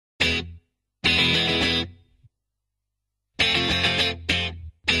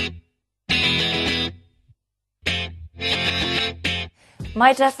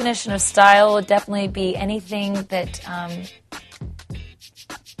My definition of style would definitely be anything that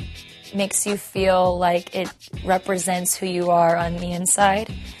makes you feel like it represents who you are on the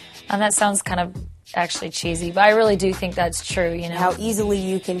inside. And that sounds kind of actually cheesy, but I really do think that's true, you know. How easily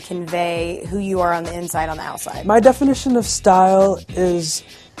you can convey who you are on the inside on the outside. My definition of style is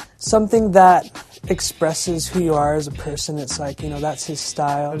something that expresses who you are as a person. It's like, you know, that's his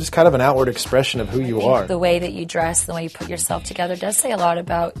style. Just kind of an outward expression of who you are. The way that you dress, the way you put yourself together does say a lot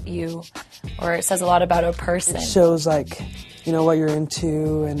about you, or it says a lot about a person. It shows, like, you know, what you're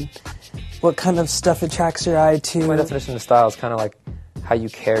into and what kind of stuff attracts your eye to. My definition of style is kind of like how you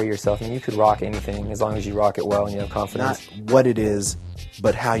carry yourself. I mean, you could rock anything as long as you rock it well and you have confidence. Not what it is,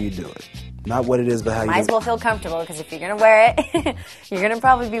 but how you do it. Not what it is, but how you do it. Might as well feel comfortable, because if you're going to wear it, you're going to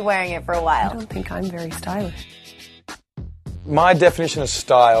probably be wearing it for a while. I don't think I'm very stylish. My definition of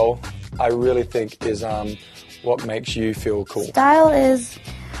style, I really think, is what makes you feel cool. Style is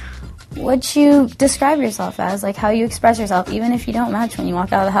what you describe yourself as, like how you express yourself. Even if you don't match when you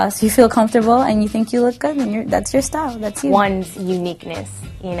walk out of the house, you feel comfortable and you think you look good, and that's your style. That's you. One's uniqueness,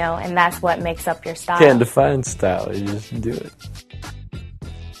 you know, and that's what makes up your style. You can't define style, you just do it.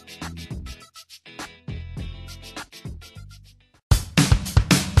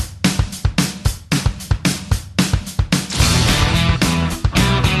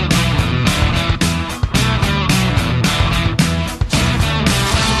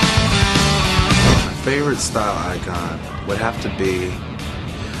 Favorite style icon would have to be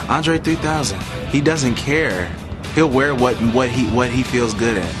Andre 3000. He doesn't care. He'll wear what he feels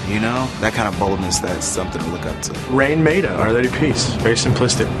good in, you know? That kind of boldness, that's something to look up to. Rain Maida, Our Lady Peace. Very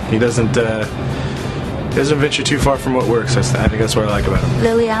simplistic. He doesn't venture too far from what works. I think that's what I like about him.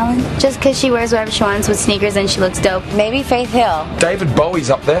 Lily Allen, just because she wears whatever she wants with sneakers and she looks dope. Maybe Faith Hill. David Bowie's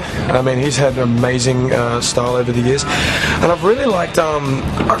up there. I mean, he's had an amazing style over the years, and I've really liked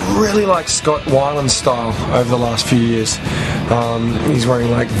Scott Weiland's style over the last few years. He's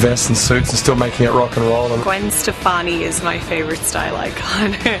wearing like vests and suits and still making it rock and roll. Gwen Stefani is my favorite style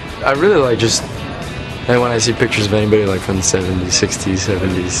icon. I really like just, and when I see pictures of anybody like from the 70s, 60s,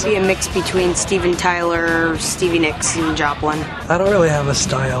 70s. Be a mix between Steven Tyler, Stevie Nicks, and Joplin. I don't really have a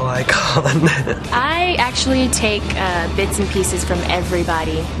style icon. I actually take bits and pieces from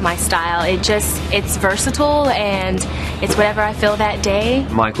everybody. My style, it's versatile and it's whatever I feel that day.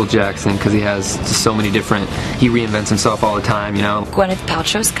 Michael Jackson, because he has just so many different, he reinvents himself all the time, you know. Gwyneth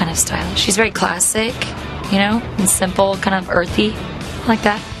Paltrow's kind of stylish. She's very classic, you know, and simple, kind of earthy, like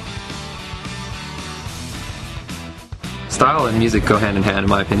that. Style and music go hand in hand, in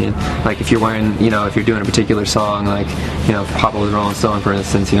my opinion. Like if you're wearing, you know, if you're doing a particular song, like, you know, Papa with Rolling Stone, for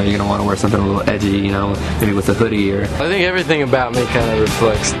instance, you know, you're gonna want to wear something a little edgy, you know, maybe with a hoodie or. I think everything about me kind of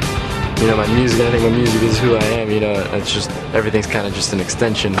reflects, you know, my music. I think my music is who I am, you know, it's just, everything's kind of just an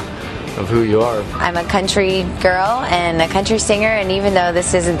extension of who you are. I'm a country girl and a country singer, and even though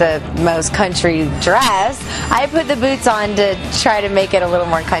this isn't the most country dress, I put the boots on to try to make it a little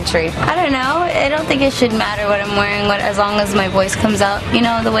more country. I don't know. I don't think it should matter what I'm wearing, as long as my voice comes out, you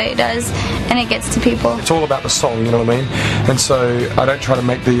know, the way it does, and it gets to people. It's all about the song, you know what I mean? And so I don't try to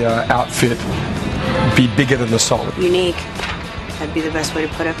make the outfit be bigger than the song. Unique. That'd be the best way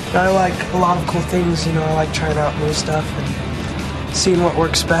to put it. I like a lot of cool things, you know, I like trying out new stuff and seeing what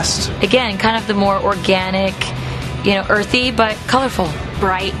works best. Again, kind of the more organic, you know, earthy, but colorful.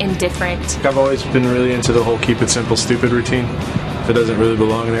 Bright and different. I've always been really into the whole keep it simple, stupid routine. If it doesn't really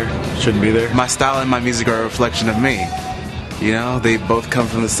belong there, it shouldn't be there. My style and my music are a reflection of me. You know, they both come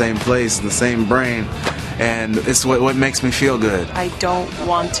from the same place, the same brain, and it's what makes me feel good. I don't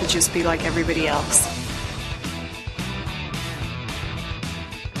want to just be like everybody else.